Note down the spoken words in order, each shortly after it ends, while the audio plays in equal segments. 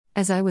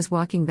As I was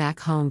walking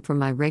back home from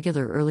my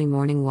regular early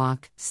morning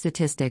walk,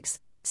 statistics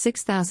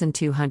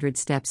 6,200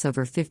 steps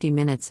over 50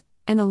 minutes,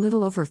 and a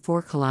little over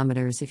 4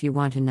 kilometers if you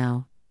want to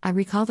know, I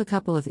recalled a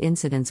couple of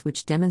incidents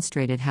which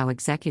demonstrated how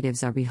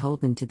executives are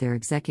beholden to their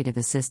executive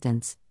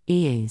assistants,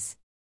 EAs.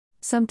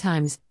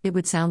 Sometimes, it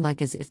would sound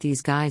like as if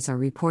these guys are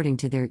reporting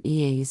to their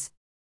EAs.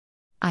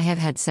 I have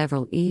had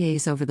several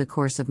EAs over the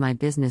course of my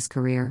business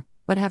career,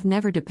 but have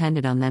never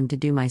depended on them to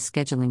do my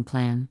scheduling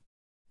plan.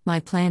 My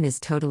plan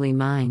is totally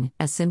mine,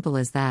 as simple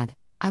as that.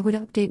 I would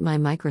update my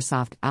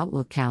Microsoft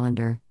Outlook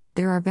calendar.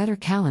 There are better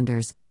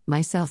calendars,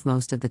 myself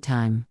most of the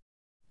time.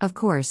 Of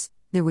course,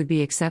 there would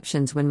be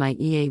exceptions when my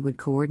EA would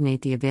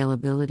coordinate the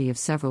availability of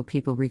several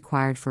people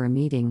required for a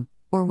meeting,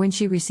 or when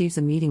she receives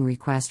a meeting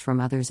request from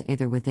others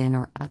either within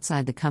or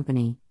outside the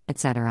company,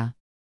 etc.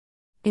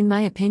 In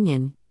my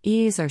opinion,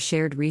 EAs are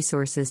shared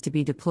resources to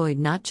be deployed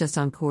not just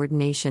on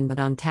coordination but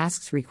on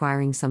tasks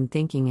requiring some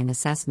thinking and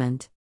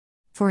assessment.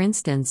 For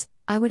instance,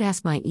 I would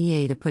ask my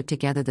EA to put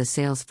together the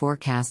sales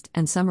forecast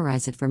and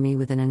summarize it for me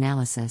with an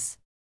analysis.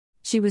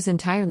 She was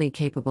entirely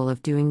capable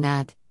of doing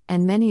that,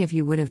 and many of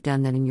you would have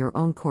done that in your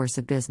own course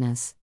of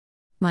business.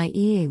 My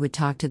EA would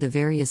talk to the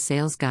various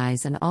sales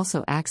guys and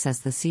also access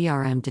the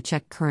CRM to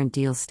check current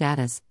deal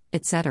status,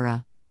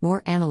 etc.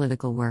 More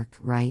analytical work,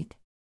 right?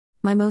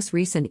 My most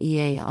recent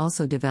EA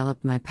also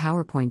developed my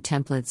PowerPoint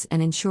templates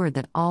and ensured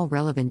that all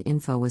relevant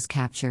info was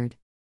captured.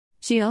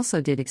 She also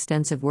did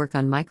extensive work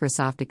on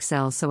Microsoft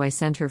Excel, so I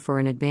sent her for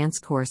an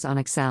advanced course on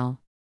Excel.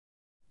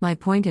 My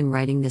point in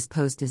writing this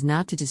post is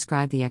not to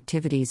describe the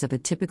activities of a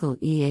typical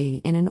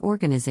EA in an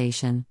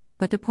organization,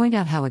 but to point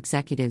out how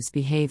executives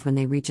behave when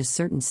they reach a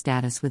certain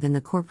status within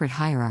the corporate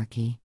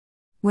hierarchy.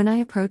 When I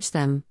approach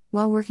them,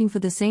 while working for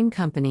the same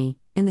company,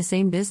 in the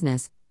same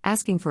business,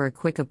 asking for a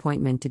quick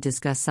appointment to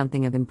discuss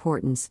something of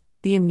importance,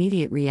 the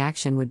immediate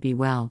reaction would be,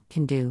 well,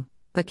 can do,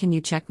 but can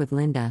you check with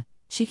Linda?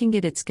 She can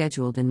get it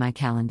scheduled in my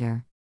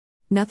calendar.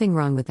 Nothing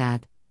wrong with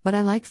that, but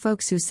I like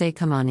folks who say,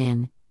 come on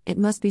in, it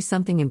must be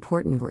something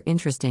important or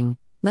interesting,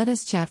 let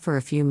us chat for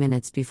a few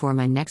minutes before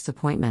my next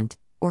appointment,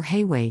 or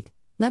hey wait,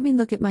 let me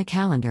look at my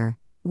calendar,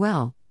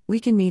 well, we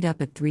can meet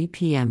up at 3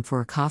 p.m.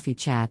 for a coffee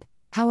chat,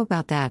 how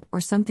about that,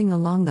 or something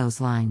along those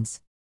lines.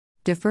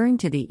 Deferring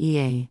to the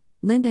EA,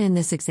 Linda in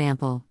this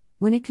example,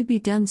 when it could be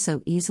done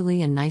so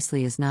easily and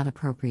nicely is not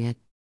appropriate.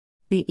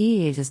 The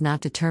EA does not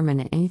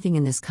determine anything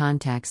in this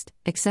context,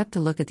 except to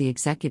look at the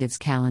executive's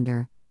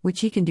calendar,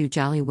 which he can do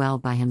jolly well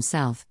by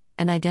himself,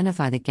 and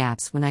identify the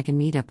gaps when I can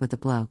meet up with the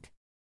bloke.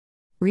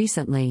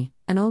 Recently,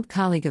 an old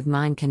colleague of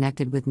mine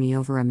connected with me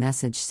over a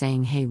message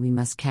saying, hey, we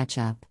must catch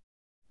up.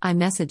 I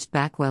messaged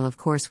back, well, of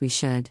course we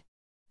should.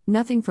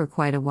 Nothing for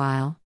quite a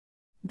while.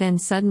 Then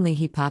suddenly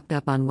he popped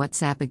up on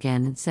WhatsApp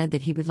again and said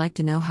that he would like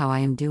to know how I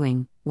am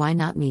doing, why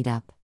not meet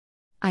up?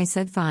 I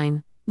said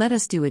fine, let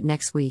us do it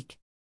next week.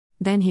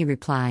 Then he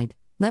replied,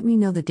 let me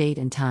know the date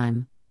and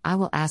time, I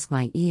will ask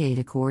my EA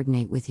to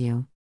coordinate with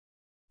you.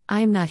 I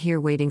am not here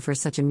waiting for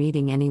such a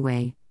meeting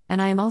anyway,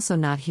 and I am also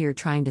not here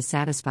trying to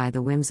satisfy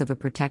the whims of a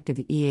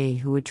protective EA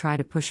who would try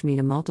to push me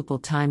to multiple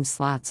time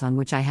slots on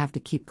which I have to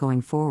keep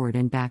going forward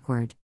and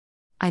backward.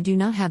 I do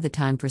not have the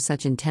time for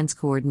such intense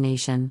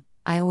coordination,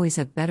 I always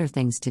have better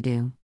things to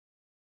do.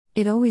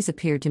 It always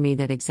appeared to me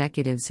that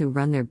executives who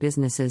run their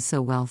businesses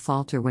so well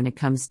falter when it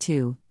comes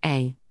to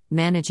a.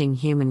 Managing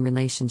human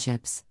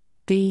relationships,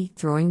 b.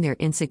 Throwing their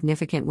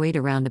insignificant weight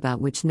around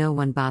about which no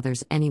one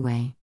bothers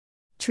anyway.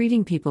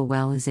 Treating people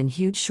well is in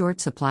huge short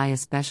supply,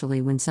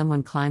 especially when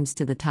someone climbs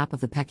to the top of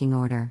the pecking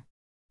order.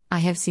 I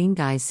have seen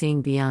guys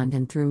seeing beyond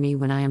and through me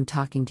when I am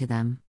talking to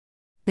them.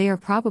 They are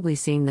probably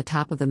seeing the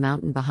top of the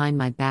mountain behind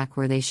my back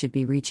where they should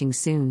be reaching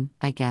soon,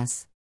 I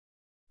guess.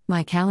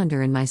 My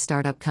calendar in my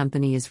startup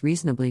company is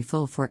reasonably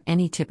full for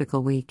any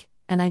typical week,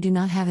 and I do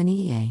not have an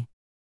EA.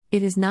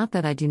 It is not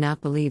that I do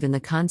not believe in the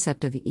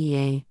concept of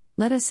EA,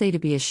 let us say to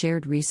be a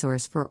shared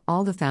resource for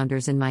all the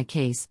founders in my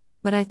case,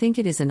 but I think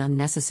it is an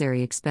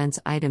unnecessary expense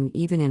item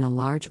even in a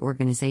large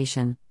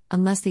organization,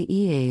 unless the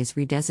EA is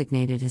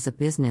redesignated as a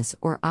business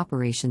or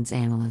operations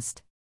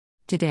analyst.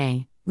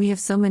 Today, we have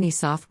so many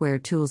software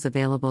tools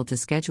available to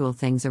schedule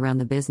things around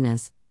the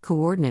business,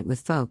 coordinate with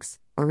folks,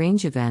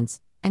 arrange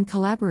events, and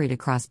collaborate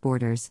across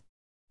borders.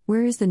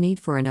 Where is the need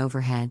for an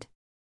overhead?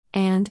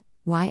 And,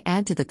 why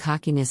add to the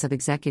cockiness of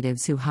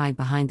executives who hide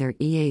behind their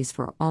EAs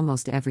for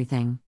almost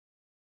everything?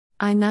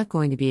 I'm not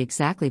going to be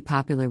exactly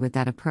popular with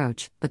that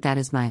approach, but that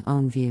is my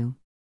own view.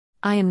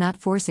 I am not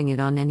forcing it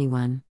on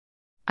anyone.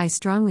 I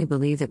strongly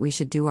believe that we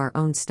should do our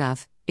own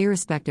stuff,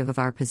 irrespective of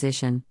our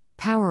position,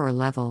 power or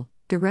level,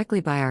 directly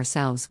by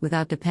ourselves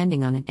without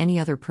depending on any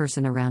other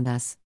person around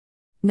us.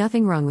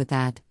 Nothing wrong with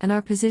that, and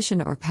our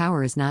position or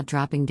power is not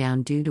dropping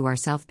down due to our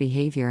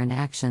self-behavior and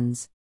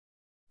actions.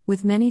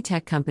 With many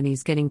tech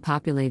companies getting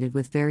populated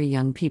with very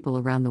young people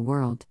around the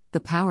world, the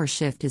power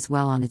shift is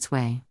well on its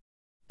way.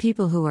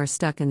 People who are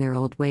stuck in their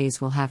old ways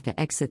will have to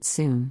exit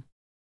soon.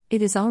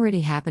 It is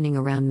already happening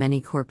around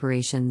many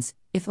corporations,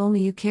 if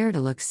only you care to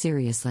look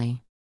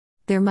seriously.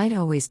 There might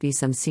always be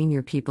some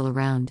senior people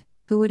around,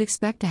 who would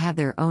expect to have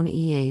their own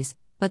EAs,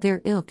 but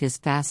their ilk is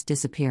fast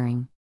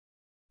disappearing.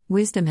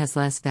 Wisdom has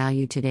less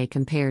value today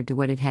compared to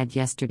what it had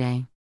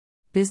yesterday.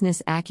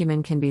 Business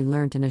acumen can be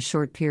learnt in a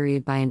short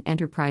period by an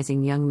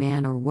enterprising young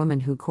man or woman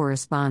who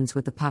corresponds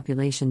with the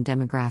population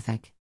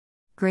demographic.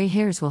 Gray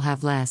hairs will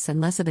have less and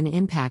less of an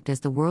impact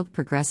as the world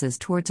progresses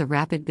towards a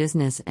rapid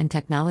business and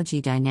technology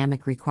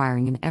dynamic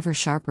requiring an ever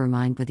sharper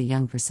mind with a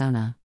young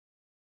persona.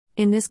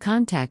 In this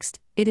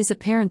context, it is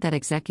apparent that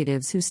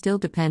executives who still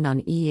depend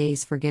on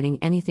EAs for getting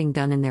anything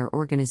done in their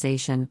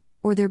organization,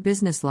 or their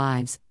business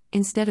lives,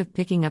 instead of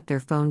picking up their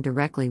phone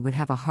directly would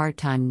have a hard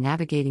time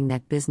navigating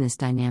that business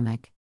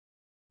dynamic.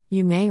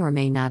 You may or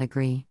may not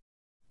agree.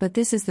 But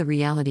this is the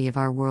reality of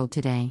our world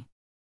today.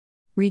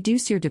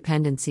 Reduce your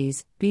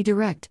dependencies, be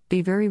direct,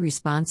 be very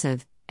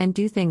responsive, and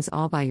do things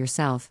all by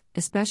yourself,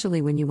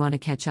 especially when you want to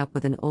catch up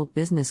with an old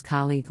business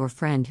colleague or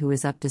friend who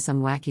is up to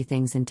some wacky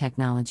things in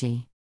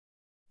technology.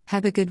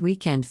 Have a good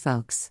weekend,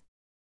 folks.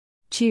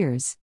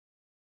 Cheers.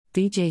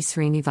 Vijay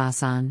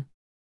Srinivasan.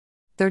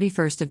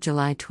 31st of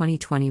July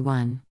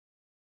 2021.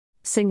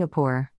 Singapore.